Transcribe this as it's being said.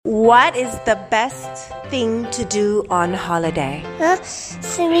What is the best thing to do on holiday?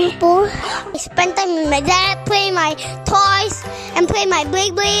 Swimming pool. I spend time with my dad, play my toys, and play my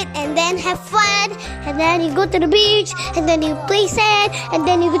Beyblade, and then have fun. And then you go to the beach, and then you play sand, and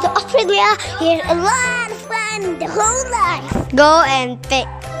then you go to Australia. You have a lot of fun the whole life. Go and pick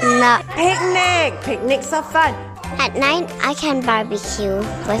nuts. Picnic! Picnics are fun. At night, I can barbecue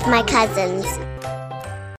with my cousins.